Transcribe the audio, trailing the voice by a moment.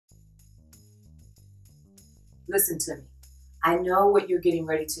listen to me. I know what you're getting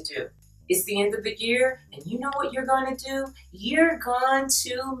ready to do. It's the end of the year, and you know what you're going to do? You're going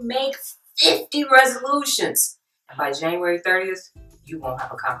to make 50 resolutions. And by January 30th, you won't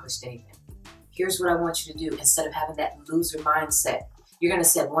have accomplished anything. Here's what I want you to do. Instead of having that loser mindset, you're going to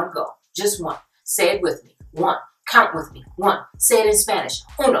set one goal, just one. Say it with me. One. Count with me. One. Say it in Spanish.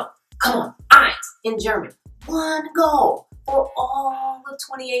 Uno. Come on. Eins. In German. One goal for all of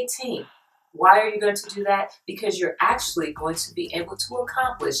 2018. Why are you going to do that? Because you're actually going to be able to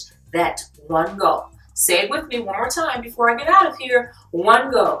accomplish that one goal. Say it with me one more time before I get out of here.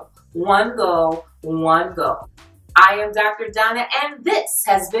 One goal. One goal. One goal. I am Dr. Donna, and this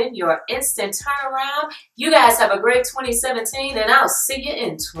has been your instant turnaround. You guys have a great 2017, and I'll see you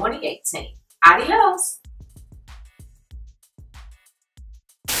in 2018. Adios.